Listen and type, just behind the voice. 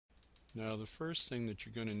Now the first thing that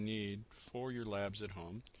you're going to need for your labs at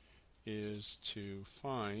home is to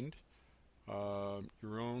find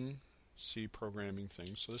your own C programming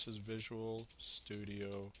thing. So this is Visual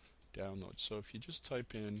Studio Download. So if you just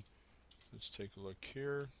type in, let's take a look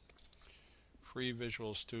here, free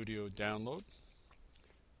Visual Studio Download,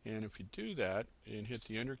 and if you do that and hit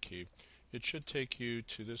the Enter key, it should take you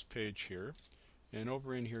to this page here. And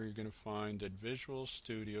over in here you're going to find that Visual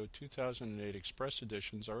Studio 2008 Express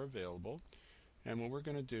editions are available. And what we're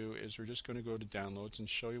going to do is we're just going to go to downloads and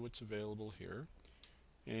show you what's available here.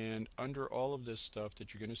 And under all of this stuff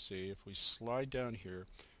that you're going to see, if we slide down here,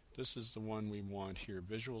 this is the one we want here,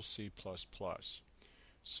 Visual C++.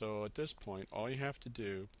 So at this point, all you have to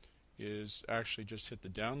do is actually just hit the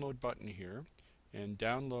download button here and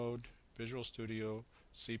download Visual Studio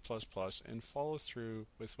C++ and follow through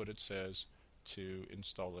with what it says to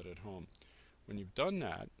install it at home. When you've done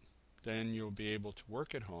that, then you'll be able to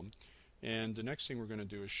work at home. And the next thing we're going to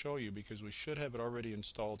do is show you, because we should have it already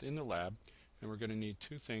installed in the lab, and we're going to need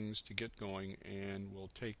two things to get going, and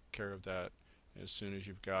we'll take care of that as soon as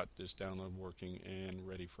you've got this download working and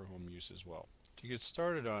ready for home use as well. To get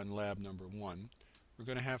started on lab number 1, we're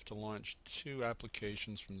going to have to launch two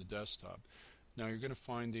applications from the desktop. Now you're going to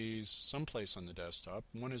find these someplace on the desktop.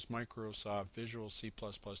 One is Microsoft Visual C++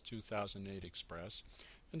 2008 Express,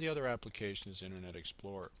 and the other application is Internet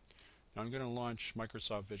Explorer. Now I'm going to launch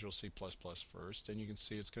Microsoft Visual C++ first, and you can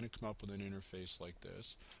see it's going to come up with an interface like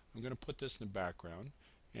this. I'm going to put this in the background,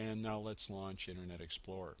 and now let's launch Internet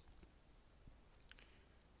Explorer.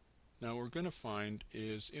 Now what we're going to find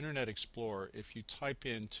is Internet Explorer. If you type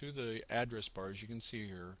into the address bars, you can see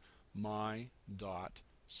here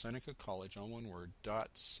my.Seneca College, all one word,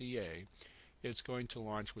 .ca, it's going to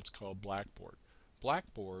launch what's called Blackboard.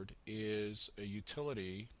 Blackboard is a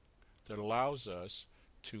utility that allows us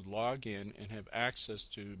to log in and have access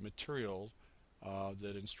to material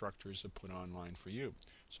that instructors have put online for you.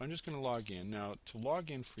 So I'm just going to log in. Now to log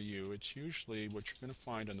in for you, it's usually what you're going to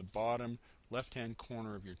find on the bottom left hand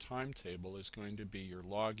corner of your timetable is going to be your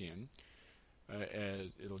login.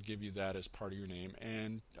 It'll give you that as part of your name,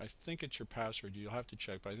 and I think it's your password. You'll have to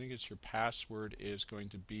check, but I think it's your password is going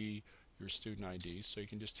to be your student ID, so you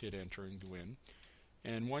can just hit enter and go in.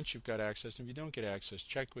 And once you've got access, and if you don't get access,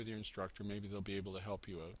 check with your instructor. Maybe they'll be able to help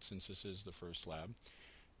you out, since this is the first lab.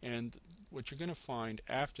 And what you're going to find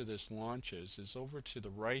after this launches is over to the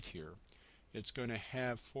right here, it's going to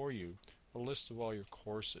have for you a list of all your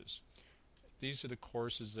courses. These are the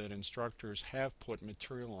courses that instructors have put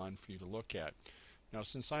material on for you to look at. Now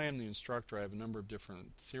since I am the instructor, I have a number of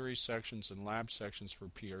different theory sections and lab sections for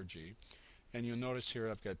PRG. And you'll notice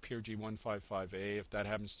here I've got PRG 155A, if that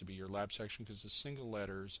happens to be your lab section, because the single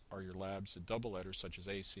letters are your labs, the double letters such as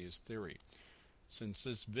AC is theory. Since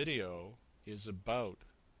this video is about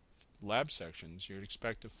lab sections, you'd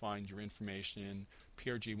expect to find your information in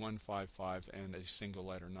PRG 155 and a single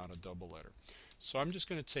letter, not a double letter. So I'm just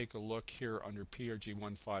going to take a look here under PRG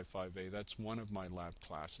 155A. That's one of my lab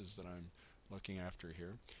classes that I'm looking after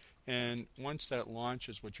here. And once that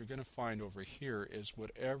launches, what you're going to find over here is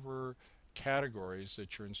whatever categories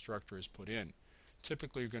that your instructor has put in.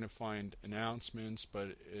 Typically you're going to find announcements,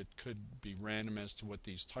 but it could be random as to what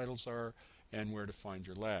these titles are and where to find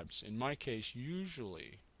your labs. In my case,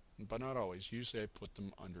 usually, but not always, usually I put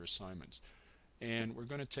them under assignments. And we're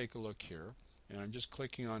going to take a look here, and I'm just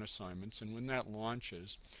clicking on assignments, and when that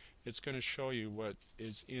launches, it's going to show you what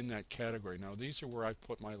is in that category. Now these are where I've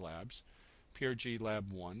put my labs: PRG Lab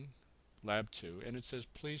 1, Lab 2, and it says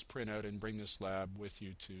please print out and bring this lab with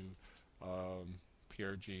you to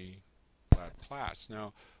PRG lab class.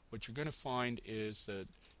 Now what you're going to find is that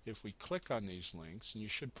if we click on these links, and you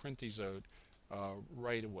should print these out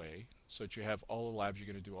right away so that you have all the labs you're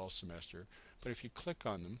going to do all semester, but if you click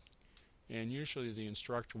on them, and usually the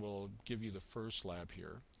instructor will give you the first lab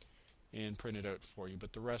here and print it out for you,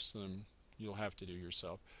 but the rest of them you'll have to do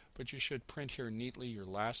yourself. But you should print here neatly your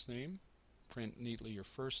last name, print neatly your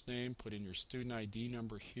first name, put in your student ID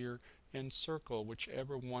number here, and circle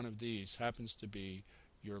whichever one of these happens to be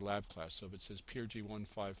your lab class. So if it says PRG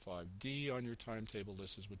 155D on your timetable,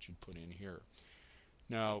 this is what you'd put in here.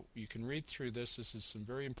 Now you can read through this. This is some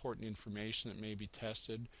very important information that may be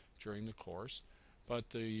tested during the course.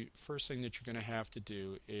 But the first thing that you're going to have to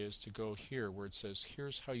do is to go here where it says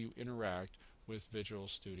here's how you interact with Visual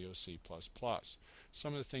Studio C++.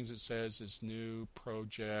 Some of the things it says is new,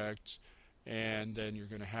 project, and then you're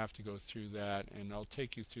going to have to go through that, and I'll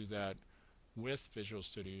take you through that with Visual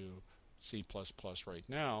Studio C++ right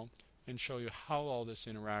now and show you how all this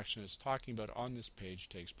interaction is talking about on this page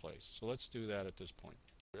takes place. So let's do that at this point.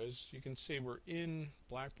 As you can see, we're in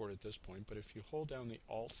Blackboard at this point, but if you hold down the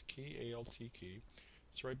Alt key, Alt key,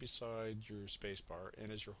 it's right beside your spacebar,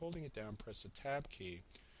 and as you're holding it down, press the Tab key,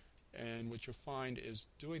 and what you'll find is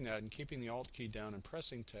doing that and keeping the Alt key down and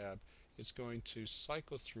pressing Tab, it's going to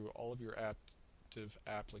cycle through all of your active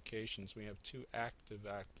applications. We have two active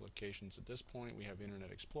applications at this point. We have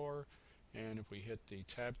Internet Explorer, and if we hit the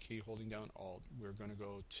Tab key holding down Alt, we're going to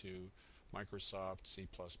go to Microsoft C++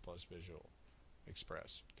 Visual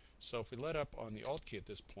Express. So if we let up on the Alt key at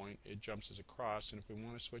this point, it jumps us across, and if we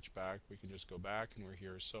want to switch back, we can just go back and we're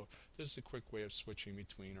here. So this is a quick way of switching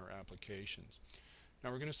between our applications.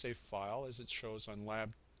 Now we're going to say File as it shows on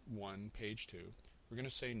Lab1, page 2. We're going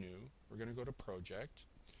to say New. We're going to go to Project,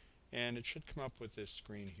 and it should come up with this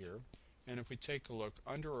screen here. And if we take a look,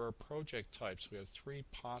 under our project types, we have three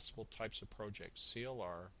possible types of projects: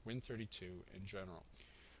 CLR, Win32, and General.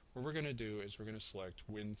 What we're going to do is we're going to select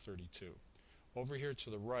Win32. Over here to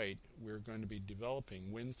the right, we're going to be developing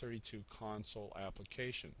Win32 console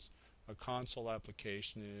applications. A console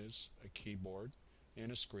application is a keyboard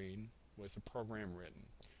and a screen with a program written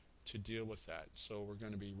to deal with that. So we're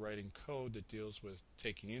going to be writing code that deals with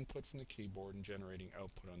taking input from the keyboard and generating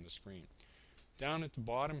output on the screen. Down at the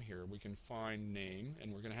bottom here, we can find name,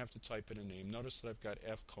 and we're going to have to type in a name. Notice that I've got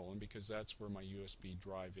F:, because that's where my USB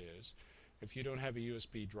drive is. If you don't have a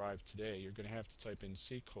USB drive today, you're going to have to type in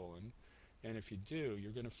C:, and if you do,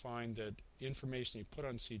 you're going to find that information you put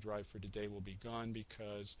on C drive for today will be gone,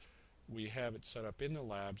 because we have it set up in the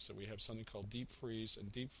labs that we have something called deep freeze,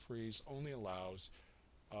 and deep freeze only allows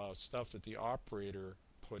stuff that the operator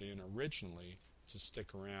put in originally to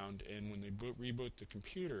stick around, and when they reboot the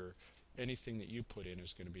computer, anything that you put in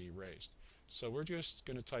is going to be erased. So we're just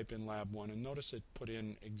going to type in Lab1, and notice it put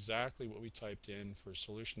in exactly what we typed in for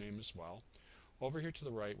solution name as well. Over here to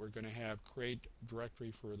the right, we're going to have create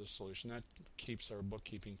directory for the solution. That keeps our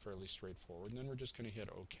bookkeeping fairly straightforward. And then we're just going to hit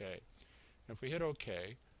OK. And if we hit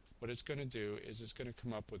OK, what it's going to do is it's going to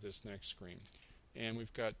come up with this next screen. And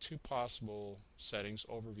we've got two possible settings,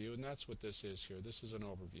 overview, and that's what this is here. This is an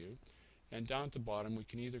overview. And down at the bottom, we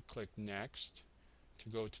can either click Next to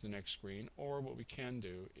go to the next screen, or what we can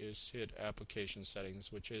do is hit Application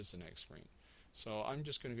Settings, which is the next screen. So I'm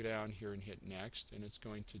just going to go down here and hit Next, and it's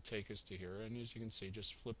going to take us to here. And as you can see,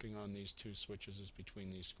 just flipping on these two switches is between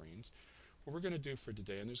these screens. What we're going to do for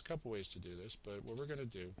today, and there's a couple ways to do this, but what we're going to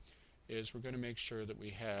do is we're going to make sure that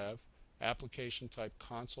we have application type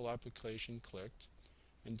console application clicked,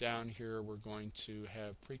 and down here we're going to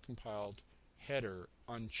have precompiled header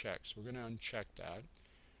unchecked. So we're going to uncheck that.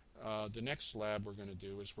 The next lab we're going to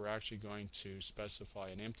do is we're actually going to specify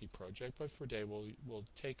an empty project, but for today we'll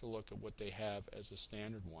take a look at what they have as a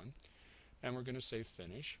standard one, and we're going to say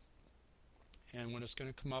Finish. And what it's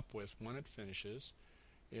going to come up with when it finishes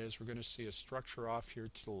is we're going to see a structure off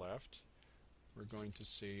here to the left. We're going to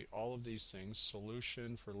see all of these things.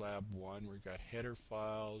 Solution for Lab 1, we've got header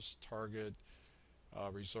files, target,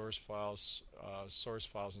 resource files, source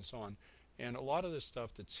files, and so on. And a lot of this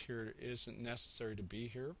stuff that's here isn't necessary to be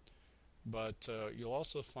here, but you'll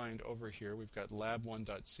also find over here we've got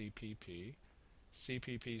lab1.cpp.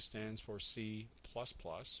 CPP stands for C++,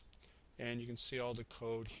 and you can see all the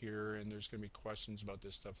code here, and there's going to be questions about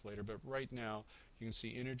this stuff later, but right now you can see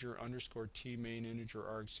integer underscore t main integer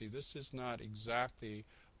argc. This is not exactly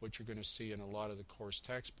what you're going to see in a lot of the course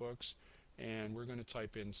textbooks, and we're going to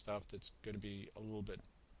type in stuff that's going to be a little bit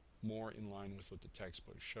more in line with what the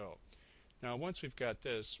textbooks show. Now once we've got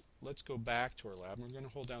this, let's go back to our lab. We're going to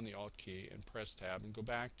hold down the Alt key and press Tab and go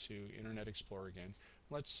back to Internet Explorer again.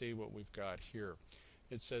 Let's see what we've got here.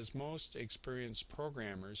 It says most experienced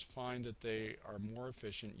programmers find that they are more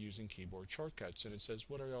efficient using keyboard shortcuts. And it says,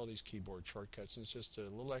 what are all these keyboard shortcuts? And it's just a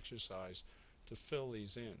little exercise to fill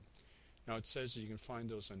these in. Now it says that you can find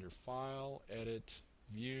those under File, Edit,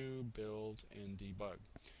 View, Build, and Debug.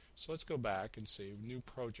 So let's go back and see New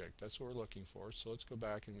Project. That's what we're looking for. So let's go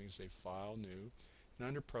back and we can say File, New. And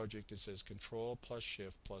under Project it says Control plus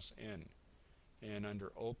Shift plus N. And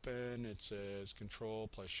under Open it says Control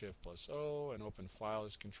plus Shift plus O, and Open File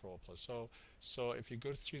is Control plus O. So if you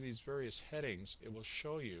go through these various headings, it will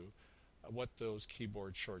show you what those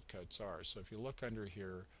keyboard shortcuts are. So if you look under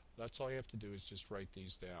here, that's all you have to do is just write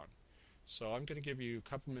these down. So I'm going to give you a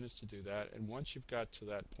couple minutes to do that, and once you've got to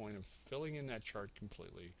that point of filling in that chart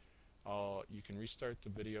completely, you can restart the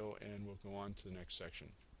video and we'll go on to the next section.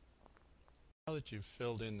 Now that you've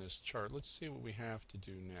filled in this chart, let's see what we have to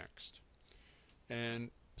do next. And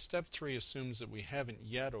step 3 assumes that we haven't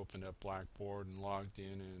yet opened up Blackboard and logged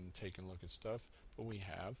in and taken a look at stuff, but we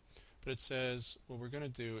have. But it says what we're going to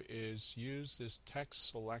do is use this text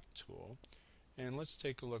select tool, And let's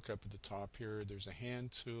take a look up at the top here. There's a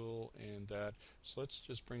hand tool and that. So let's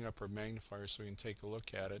just bring up our magnifier so we can take a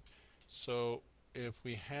look at it. So if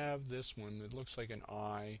we have this one, it looks like an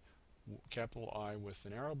I, capital I with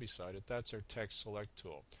an arrow beside it. That's our text select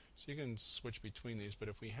tool. So you can switch between these, but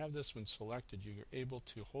if we have this one selected, you're able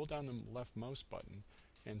to hold down the left mouse button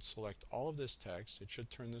and select all of this text. It should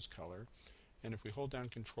turn this color. And if we hold down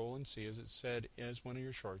Control and C, as it said as one of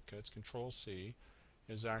your shortcuts, Control C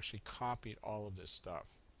is actually copied all of this stuff.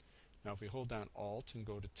 Now if we hold down Alt and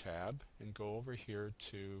go to Tab and go over here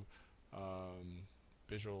to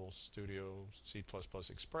Visual Studio C++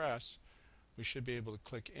 Express, we should be able to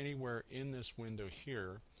click anywhere in this window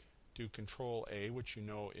here, do Control A, which you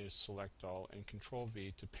know is select all, and Control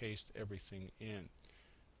V to paste everything in.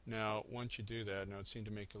 Now once you do that, now it seemed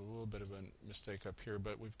to make a little bit of a mistake up here,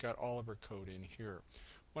 but we've got all of our code in here.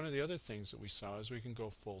 One of the other things that we saw is we can go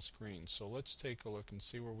full screen. So let's take a look and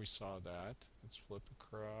see where we saw that. Let's flip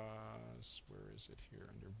across. Where is it here?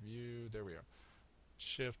 Under View. There we are.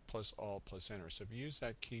 Shift plus Alt plus Enter. So if you use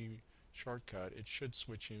that key shortcut, it should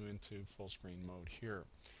switch you into full screen mode here.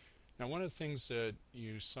 Now one of the things that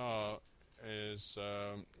you saw is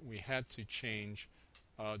we had to change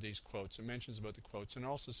these quotes. It mentions about the quotes and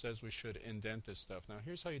also says we should indent this stuff. Now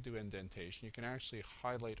here's how you do indentation. You can actually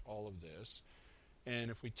highlight all of this.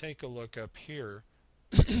 And if we take a look up here,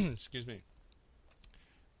 excuse me,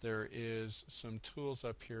 there is some tools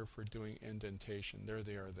up here for doing indentation. There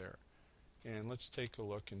they are there. And let's take a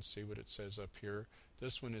look and see what it says up here.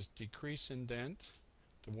 This one is decrease indent.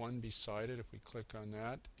 The one beside it, if we click on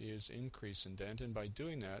that, is increase indent. And by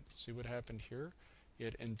doing that, see what happened here?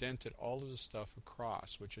 It indented all of the stuff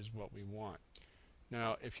across, which is what we want.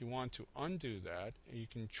 Now, if you want to undo that, you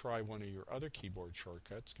can try one of your other keyboard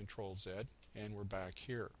shortcuts, Control Z, and we're back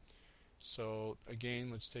here. So again,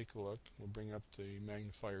 let's take a look. We'll bring up the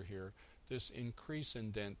magnifier here. This increase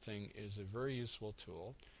indent thing is a very useful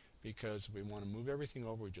tool because if we want to move everything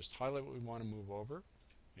over, we just highlight what we want to move over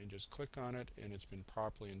and just click on it, and it's been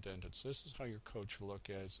properly indented. So this is how your code should look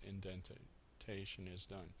as indentation is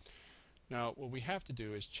done. Now what we have to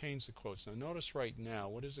do is change the quotes. Now notice right now,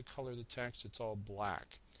 what is the color of the text? It's all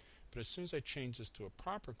black. But as soon as I change this to a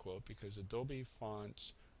proper quote, because Adobe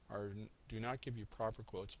fonts do not give you proper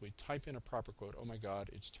quotes, we type in a proper quote, oh my god,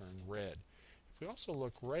 it's turned red. If we also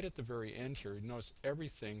look right at the very end here, you notice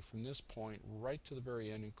everything from this point right to the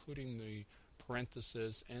very end, including the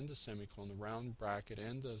parenthesis and the semicolon, the round bracket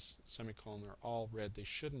and the semicolon are all red. They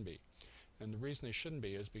shouldn't be. And the reason they shouldn't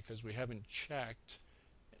be is because we haven't checked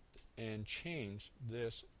and change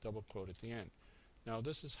this double quote at the end. Now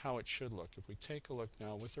this is how it should look. If we take a look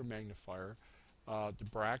now with our magnifier, the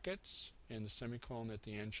brackets and the semicolon at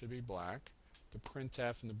the end should be black. The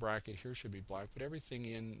printf and the bracket here should be black, but everything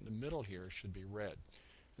in the middle here should be red.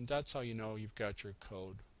 And that's how you know you've got your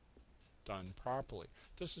code done properly.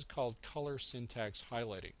 This is called color syntax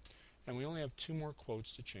highlighting. And we only have two more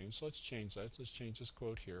quotes to change, so let's change that. Let's change this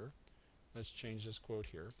quote here. Let's change this quote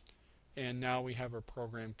here. And now we have our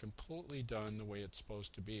program completely done the way it's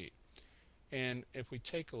supposed to be. And if we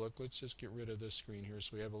take a look, let's just get rid of this screen here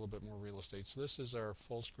so we have a little bit more real estate. So this is our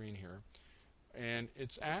full screen here. And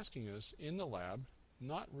it's asking us in the lab,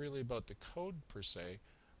 not really about the code per se,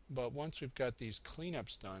 but once we've got these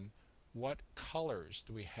cleanups done, what colors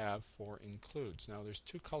do we have for includes? Now there's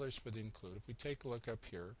two colors for the include. If we take a look up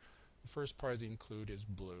here, the first part of the include is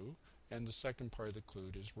blue, and the second part of the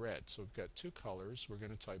include is red. So we've got two colors. We're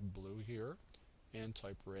going to type blue here and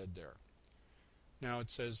type red there. Now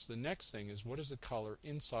it says the next thing is what is the color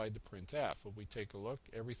inside the printf? If we take a look,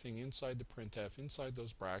 everything inside the printf, inside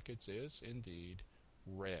those brackets is indeed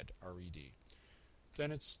red, R-E-D.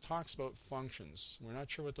 Then it talks about functions. We're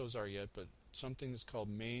not sure what those are yet, but something that's called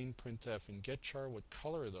main, printf, and getchar. What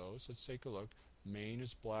color are those? Let's take a look. Main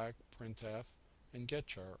is black, printf, and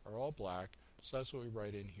getchar are all black. So that's what we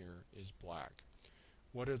write in here is black.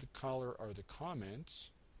 What are the color are the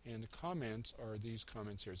comments? And the comments are these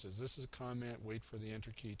comments here. It says this is a comment, wait for the enter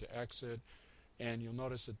key to exit, and you'll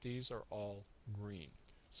notice that these are all green.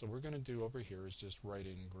 So what we're going to do over here is just write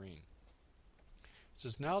in green. It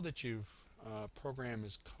says now that you've program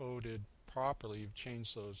is coded properly, you've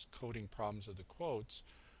changed those coding problems of the quotes,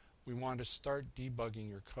 we want to start debugging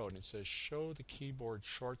your code. And it says show the keyboard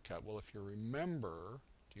shortcut. Well, if you remember,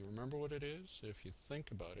 do you remember what it is? If you think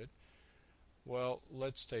about it, well,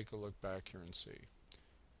 let's take a look back here and see.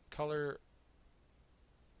 Colors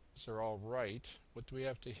are all right. What do we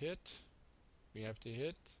have to hit? We have to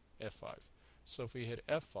hit F5. So if we hit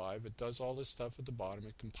F5, it does all this stuff at the bottom.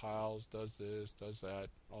 It compiles, does this, does that,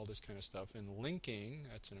 all this kind of stuff. And linking,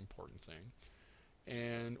 that's an important thing.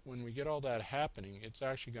 And when we get all that happening, it's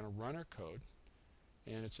actually going to run our code.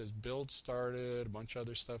 and it says build started, a bunch of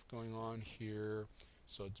other stuff going on here.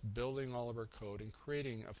 So it's building all of our code and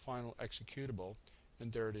creating a final executable,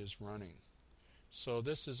 and there it is running. So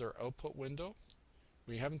this is our output window.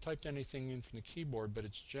 We haven't typed anything in from the keyboard, but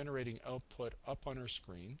it's generating output up on our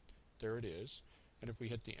screen. There it is. And if we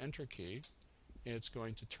hit the enter key, it's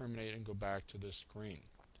going to terminate and go back to this screen.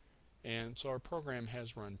 And so our program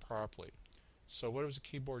has run properly. So what was the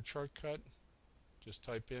keyboard shortcut? Just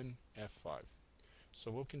type in F5.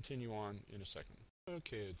 So we'll continue on in a second.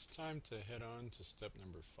 Okay, it's time to head on to step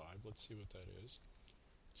number 5. Let's see what that is.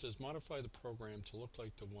 It says modify the program to look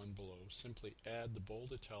like the one below. Simply add the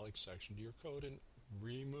bold italic section to your code and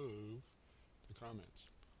remove the comments.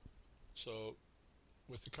 So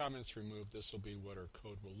with the comments removed, this will be what our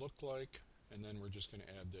code will look like, and then we're just going to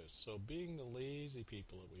add this. So being the lazy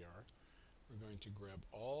people that we are, we're going to grab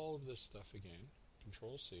all of this stuff again,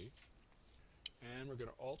 Control C, and we're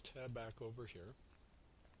going to Alt Tab back over here.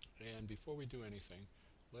 And before we do anything,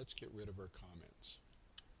 let's get rid of our comments.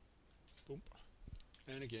 Boom.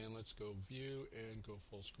 And again, let's go View and go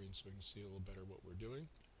full screen so we can see a little better what we're doing.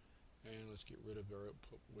 And let's get rid of our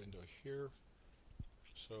output window here.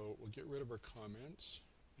 So we'll get rid of our comments,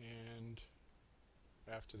 and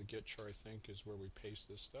after the get char, I think, is where we paste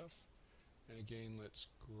this stuff. And again, let's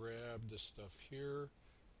grab this stuff here.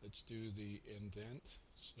 Let's do the indent,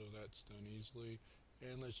 so that's done easily.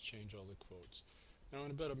 And let's change all the quotes. Now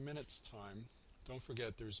in about a minute's time, don't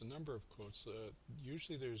forget there's a number of quotes.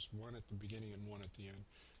 Usually there's one at the beginning and one at the end.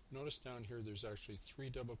 Notice down here there's actually 3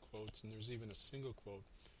 double quotes, and there's even a single quote.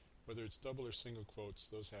 Whether it's double or single quotes,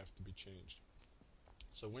 those have to be changed.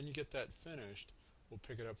 So when you get that finished, we'll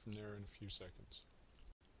pick it up from there in a few seconds.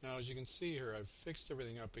 Now as you can see here, I've fixed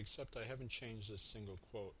everything up except I haven't changed this single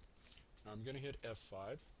quote. Now I'm going to hit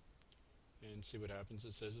F5 and see what happens.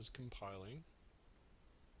 It says it's compiling,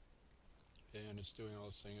 and it's doing all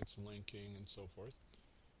this thing, it's linking and so forth.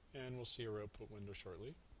 And we'll see our output window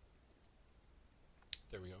shortly.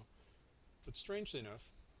 There we go. But strangely enough,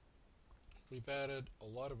 we've added a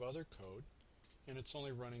lot of other code, and it's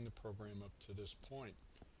only running the program up to this point.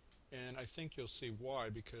 And I think you'll see why,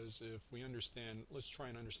 because if we understand, let's try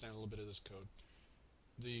and understand a little bit of this code.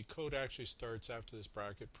 The code actually starts after this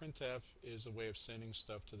bracket. Printf is a way of sending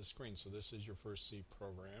stuff to the screen. So this is your first C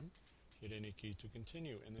program. Hit any key to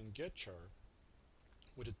continue, and then get char.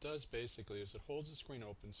 What it does basically is it holds the screen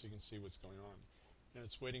open so you can see what's going on. And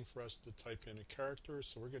it's waiting for us to type in a character,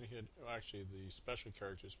 so we're going to hit, actually the special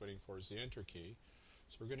character it's waiting for is the enter key.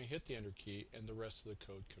 So we're going to hit the enter key, and the rest of the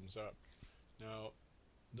code comes up. Now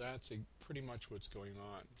that's pretty much what's going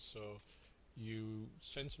on. So you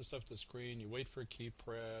send some stuff to the screen, you wait for a key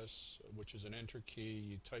press, which is an enter key,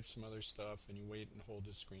 you type some other stuff, and you wait and hold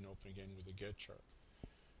the screen open again with a get char.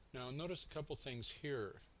 Now notice a couple things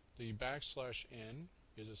here. The \n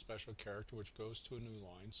is a special character which goes to a new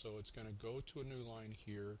line, so it's going to go to a new line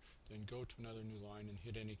here, then go to another new line and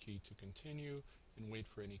hit any key to continue and wait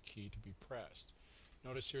for any key to be pressed.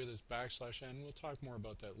 Notice here this \n, we'll talk more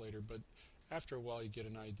about that later, but after a while you get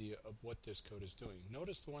an idea of what this code is doing.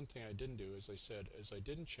 Notice the one thing I didn't do, as I said, is I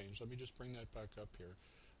didn't change, let me just bring that back up here,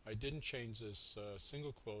 I didn't change this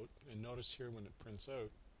single quote, and notice here when it prints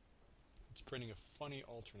out, it's printing a funny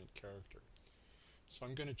alternate character. So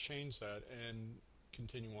I'm going to change that and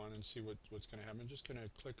continue on and see what's going to happen. I'm just going to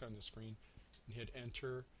click on the screen and hit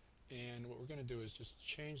enter, and what we're going to do is just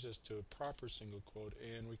change this to a proper single quote,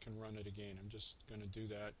 and we can run it again. I'm just going to do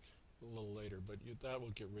that a little later, but that will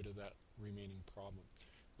get rid of that remaining problem.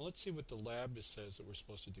 Well, let's see what the lab says that we're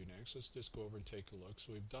supposed to do next. Let's just go over and take a look.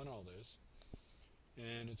 So we've done all this,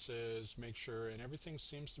 and it says make sure, and everything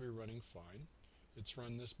seems to be running fine. It's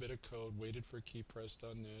run this bit of code, waited for a key press,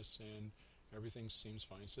 done this, and everything seems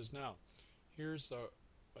fine. It says now, here's the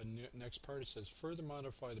next part. It says further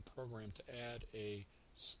modify the program to add a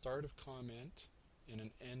start of comment and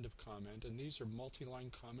an end of comment, and these are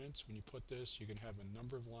multi-line comments. When you put this, you can have a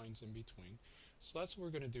number of lines in between. So that's what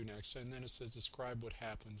we're going to do next, and then it says describe what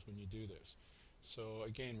happens when you do this. So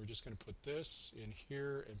again, we're just going to put this in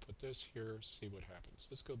here and put this here, see what happens.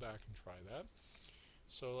 Let's go back and try that.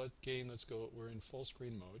 So again, let's go, we're in full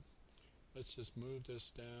screen mode. Let's just move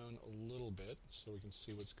this down a little bit so we can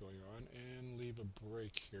see what's going on, and leave a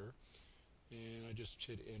break here. And I just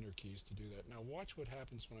hit enter keys to do that. Now watch what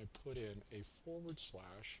happens when I put in a /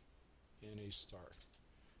 and a star.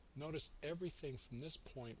 Notice everything from this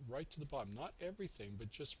point right to the bottom, not everything,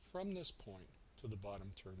 but just from this point to the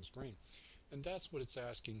bottom turns green. And that's what it's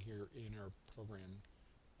asking here in our program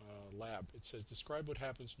lab. It says describe what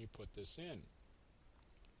happens when you put this in.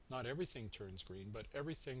 Not everything turns green, but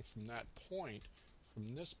everything from that point,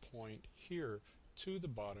 from this point here to the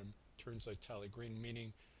bottom, turns italic green,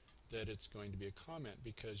 meaning that it's going to be a comment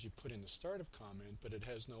because you put in the start of comment, but it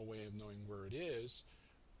has no way of knowing where it is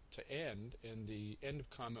to end, and the end of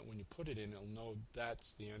comment, when you put it in, it'll know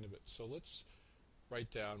that's the end of it. So let's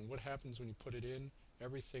write down what happens when you put it in.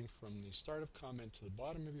 Everything from the start of comment to the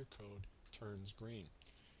bottom of your code turns green,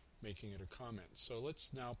 making it a comment. So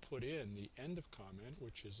let's now put in the end of comment,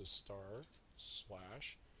 which is a star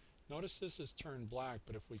slash. Notice this is turned black,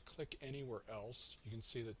 but if we click anywhere else, you can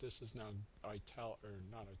see that this is now not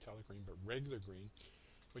italic green, but regular green,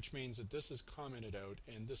 which means that this is commented out,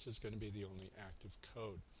 and this is going to be the only active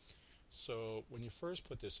code. So when you first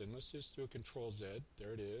put this in, let's just do a Control Z,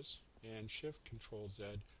 there it is, and Shift Control Z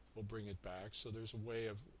will bring it back. So there's a way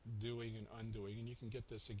of doing and undoing, and you can get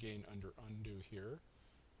this again under undo here,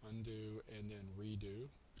 undo and then redo,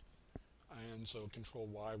 and so Control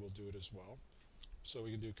Y will do it as well. So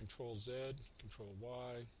we can do Control Z, Control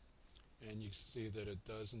Y, and you see that it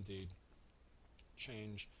does indeed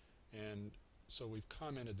change. And so we've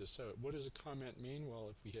commented this out. What does a comment mean? Well,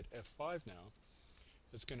 if we hit F5 now,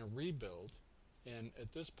 it's going to rebuild, and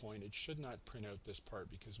at this point it should not print out this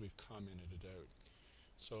part because we've commented it out.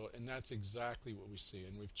 So, and that's exactly what we see,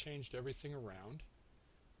 and we've changed everything around.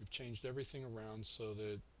 We've changed everything around so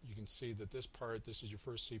that you can see that this part, this is your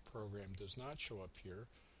first C program, does not show up here.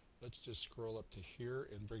 Let's just scroll up to here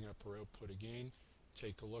and bring up our output again.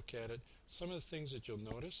 Take a look at it. Some of the things that you'll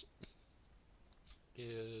notice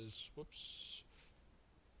is, whoops,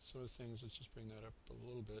 some of the things, let's just bring that up a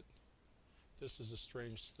little bit. This is a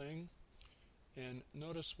strange thing. And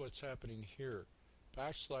notice what's happening here.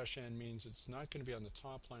 \n means it's not going to be on the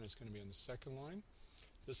top line, it's going to be on the second line.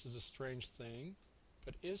 This is a strange thing,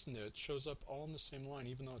 but isn't it shows up all in the same line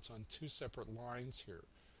even though it's on two separate lines here.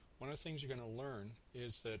 One of the things you're going to learn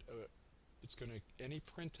is that it's going to, any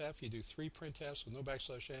printf, you do 3 printfs with no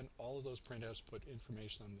 \n, all of those printfs put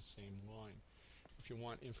information on the same line. If you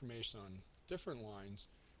want information on different lines,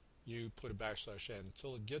 you put a \n.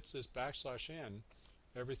 Until it gets this \n,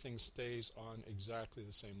 everything stays on exactly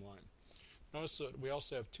the same line. Notice that we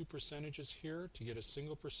also have 2 percentages here to get a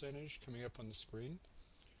single percentage coming up on the screen.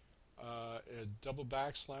 A double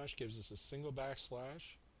backslash gives us a single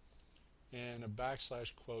backslash, and a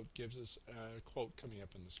backslash quote gives us a quote coming up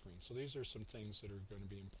on the screen. So these are some things that are going to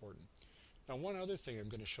be important. Now, one other thing I'm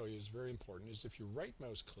going to show you is very important, is if you right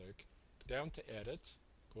mouse click, go down to Edit,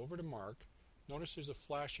 go over to Mark, notice there's a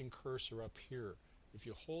flashing cursor up here. If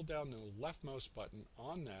you hold down the left mouse button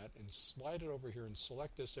on that and slide it over here and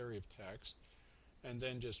select this area of text, and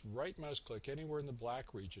then just right mouse click anywhere in the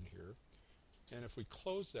black region here, and if we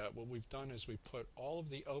close that, what we've done is we put all of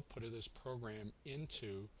the output of this program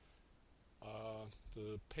into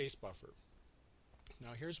the paste buffer.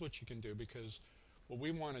 Now here's what you can do, because what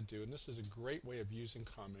we want to do, and this is a great way of using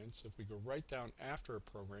comments, if we go right down after a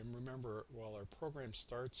program, remember, while our program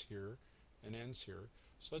starts here and ends here,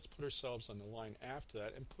 so let's put ourselves on the line after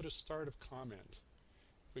that and put a start of comment.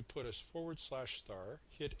 We put a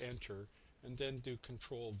 /* hit enter, and then do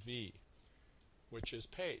Control V, which is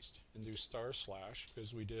paste, and do //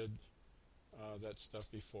 because we did that stuff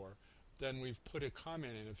before. Then we've put a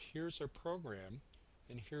comment in of here's our program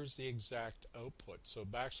and here's the exact output. So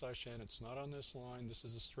 \n, it's not on this line, this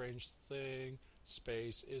is a strange thing,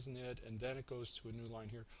 space, isn't it? And then it goes to a new line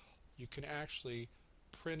here. You can actually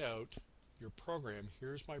print out your program.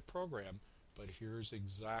 Here's my program, but here's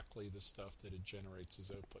exactly the stuff that it generates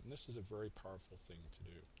as output. And this is a very powerful thing to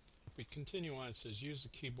do. If we continue on, it says use the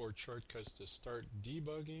keyboard shortcuts to start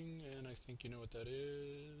debugging, and I think you know what that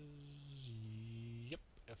is. Yep,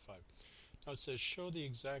 F5. Now it says show the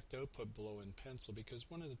exact output below in pencil, because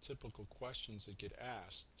one of the typical questions that get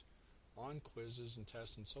asked on quizzes and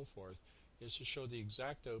tests and so forth is to show the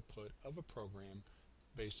exact output of a program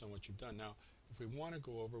based on what you've done. Now, if we want to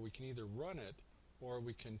go over, we can either run it or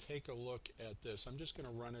we can take a look at this. I'm just going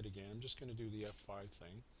to run it again. I'm just going to do the F5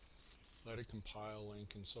 thing, let it compile,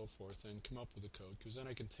 link, and so forth, and come up with the code, because then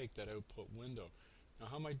I can take that output window. Now,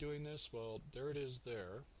 how am I doing this? Well, there it is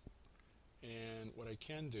there. And what I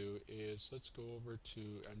can do is, let's go over to,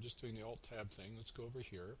 I'm just doing the Alt-Tab thing, let's go over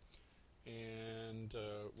here, and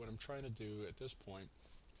what I'm trying to do at this point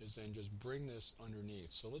is then just bring this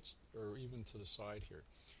underneath, so let's, or even to the side here.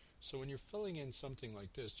 So when you're filling in something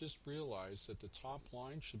like this, just realize that the top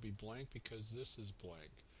line should be blank because this is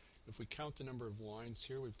blank. If we count the number of lines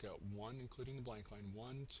here, we've got 1, including the blank line,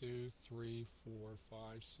 1, 2, 3, 4,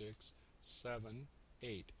 5, 6, 7,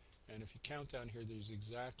 8. And if you count down here, there's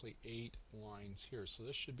exactly 8 lines here. So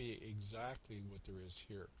this should be exactly what there is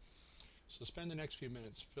here. So spend the next few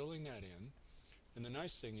minutes filling that in. And the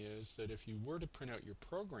nice thing is that if you were to print out your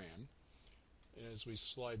program, as we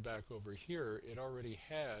slide back over here, it already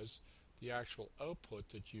has the actual output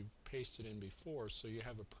that you've pasted in before, so you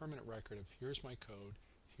have a permanent record of here's my code,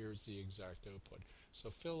 here's the exact output. So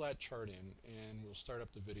fill that chart in, and we'll start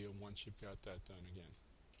up the video once you've got that done again.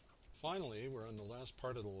 Finally, we're on the last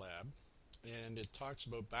part of the lab, and it talks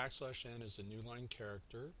about \n as a new line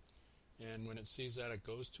character, and when it sees that, it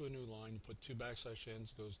goes to a new line. You put two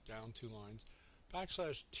 \n's, goes down 2 lines.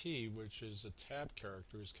 \t, which is a tab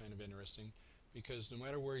character, is kind of interesting because no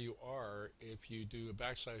matter where you are, if you do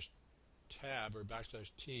a \tab or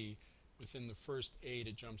 \t within the first 8,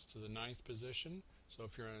 it jumps to the 9th position. So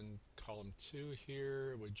if you're on column 2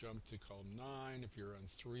 here, it would jump to column 9. If you're on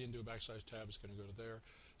 3 and do a \tab, it's going to go to there.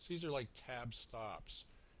 So these are like tab stops.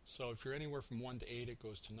 So if you're anywhere from 1 to 8, it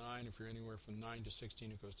goes to 9. If you're anywhere from 9 to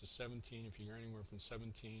 16, it goes to 17. If you're anywhere from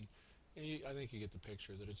 17, I think you get the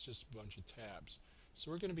picture that it's just a bunch of tabs.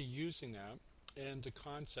 So we're going to be using that, and the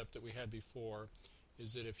concept that we had before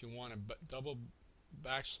is that if you want a double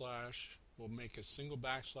backslash, we'll make a single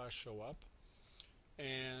backslash show up,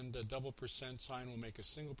 and a double % sign will make a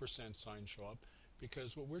single % sign show up,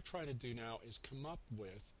 because what we're trying to do now is come up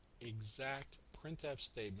with exact printf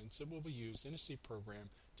statements that will be used in a C program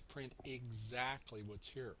to print exactly what's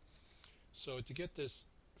here. So to get this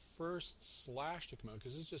first slash to come out,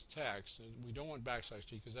 because it's just text, and we don't want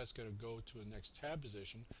 \t because that's going to go to the next tab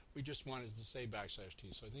position. We just want it to say \t.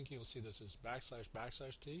 So I think you'll see this as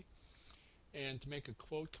 \t. And to make a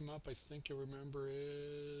quote come up, I think you'll remember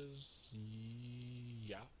is,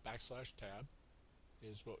 yeah, \tab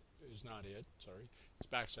is what is not it, sorry. It's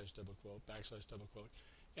 \double quote.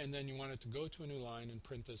 And then you want it to go to a new line and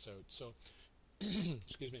print this out. So,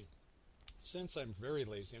 excuse me, since I'm very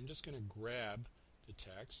lazy, I'm just going to grab the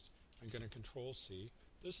text. I'm going to Control C.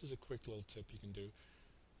 This is a quick little tip you can do.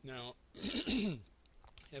 Now,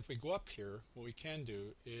 if we go up here, what we can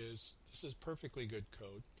do is, this is perfectly good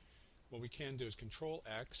code. What we can do is Control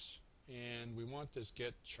X, and we want this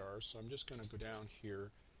get char, so I'm just going to go down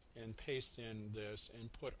here and paste in this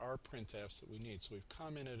and put our printfs that we need. So we've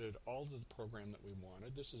commented all of the program that we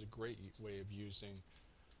wanted. This is a great way of using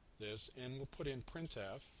this, and we'll put in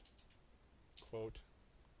printf, quote,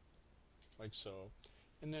 like so,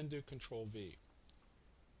 and then do Control V.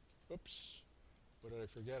 Oops, what did I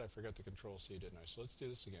forget? I forgot the Control C, didn't I? So let's do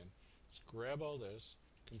this again. Let's grab all this,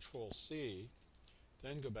 Control C,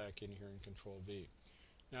 then go back in here and Control V.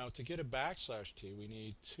 Now to get a \t, we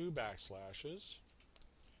need 2 backslashes.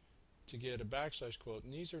 To get a \, quote,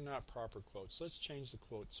 and these are not proper quotes. Let's change the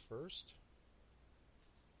quotes first.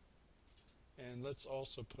 And let's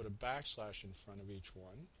also put a backslash in front of each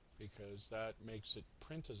one, because that makes it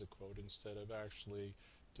print as a quote instead of actually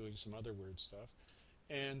doing some other weird stuff.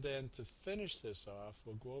 And then to finish this off,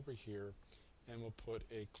 we'll go over here and we'll put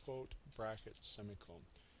a quote bracket semicolon.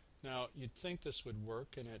 Now, you'd think this would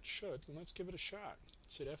work, and it should, and let's give it a shot.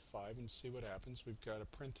 Let's hit F5 and see what happens. We've got a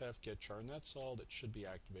printf get char, and that's all that should be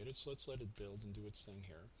activated, so let's let it build and do its thing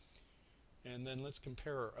here. And then let's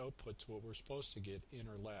compare our output to what we're supposed to get in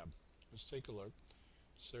our lab. Let's take a look.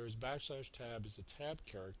 So there's \tab is a tab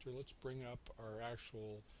character. Let's bring up our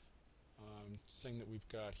actual thing that we've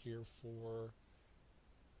got here for,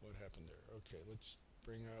 what happened there? Okay, let's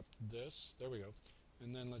bring up this. There we go.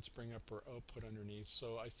 And then let's bring up our output underneath.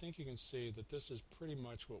 So I think you can see that this is pretty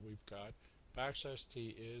much what we've got.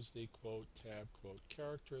 \t is the quote tab quote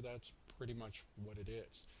character. That's pretty much what it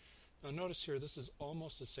is. Now notice here, this is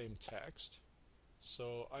almost the same text.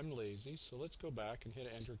 So I'm lazy, so let's go back and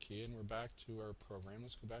hit Enter key, and we're back to our program.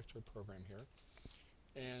 Let's go back to our program here,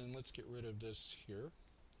 and let's get rid of this here.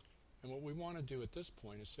 And what we want to do at this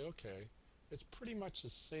point is say, okay, it's pretty much the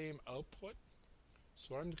same output.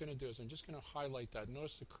 So what I'm going to do is I'm just going to highlight that.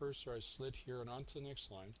 Notice the cursor I slid here and onto the next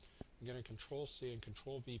line. I'm going to Control C and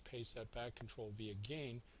Control V, paste that back, Control V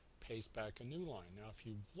again, paste back a new line. Now if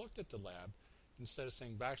you looked at the lab, instead of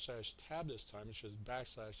saying \tab this time, it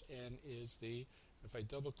says \n is the, if I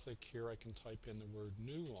double click here, I can type in the word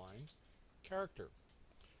new line character.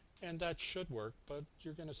 And that should work, but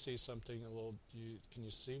you're going to see something a little, can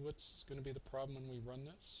you see what's going to be the problem when we run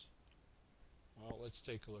this? Well, let's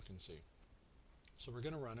take a look and see. So we're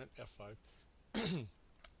going to run it, F5,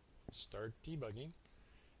 start debugging,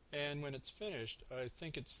 and when it's finished, I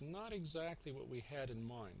think it's not exactly what we had in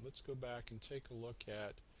mind. Let's go back and take a look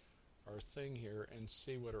at our thing here and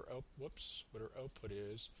see what our output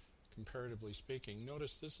is, comparatively speaking.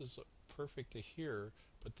 Notice this is perfect to here,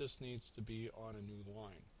 but this needs to be on a new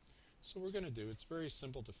line. So what we're going to do, it's very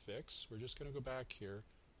simple to fix. We're just going to go back here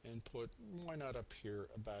and put, why not up here,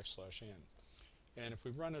 a \n. And if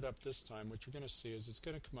we run it up this time, what you're going to see is it's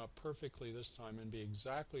going to come up perfectly this time and be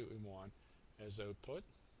exactly what we want as output.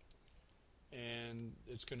 and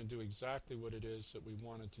it's going to do exactly what it is that we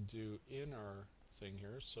wanted to do in our thing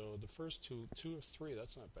here. So the first two of three,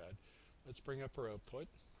 that's not bad. Let's bring up our output.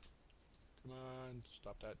 Come on,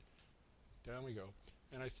 stop that. Down we go.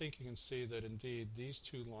 And I think you can see that indeed these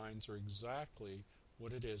two lines are exactly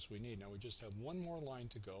what it is we need. Now we just have one more line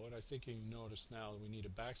to go, and I think you can notice now that we need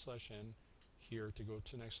a \n here to go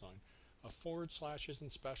to the next line. A /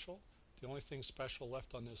 isn't special. The only thing special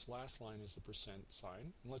left on this last line is the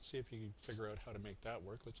 %sign. And let's see if you can figure out how to make that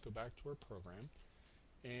work. Let's go back to our program,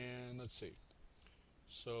 and let's see.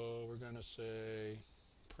 So we're going to say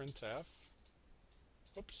printf,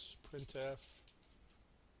 printf,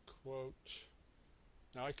 quote.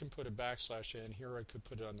 Now I can put a \n here. I could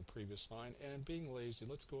put it on the previous line. And being lazy,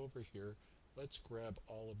 let's go over here. Let's grab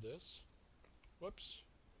all of this. Whoops.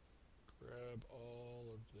 Grab all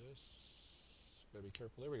of this. Gotta be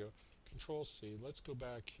careful. There we go. Control C. Let's go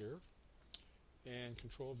back here. And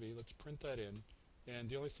Control V. Let's print that in. And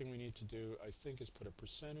the only thing we need to do, I think, is put a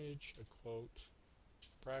percentage, a quote,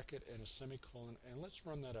 bracket, and a semicolon. And let's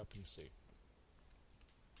run that up and see.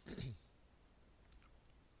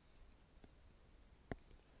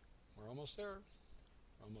 We're almost there.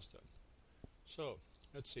 We're almost done. So,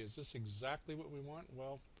 let's see. Is this exactly what we want?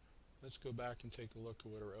 Well, let's go back and take a look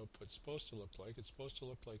at what our output's supposed to look like. It's supposed to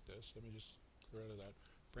look like this. Let me just get rid of that.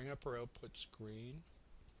 Bring up our output screen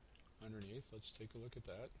underneath. Let's take a look at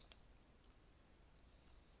that.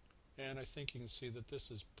 And I think you can see that this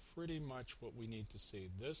is pretty much what we need to see.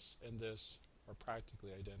 This and this are practically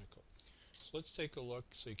identical. So let's take a look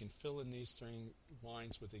so you can fill in these three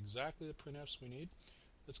lines with exactly the printfs we need.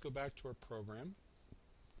 Let's go back to our program.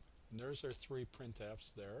 And there's our three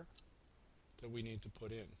printfs there that we need to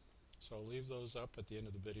put in. So I'll leave those up at the end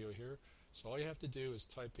of the video here. So all you have to do is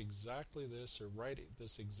type exactly this or write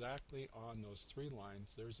this exactly on those three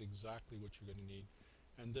lines. There's exactly what you're going to need.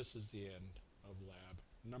 And this is the end of lab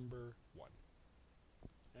number 1.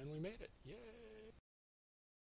 And we made it. Yay!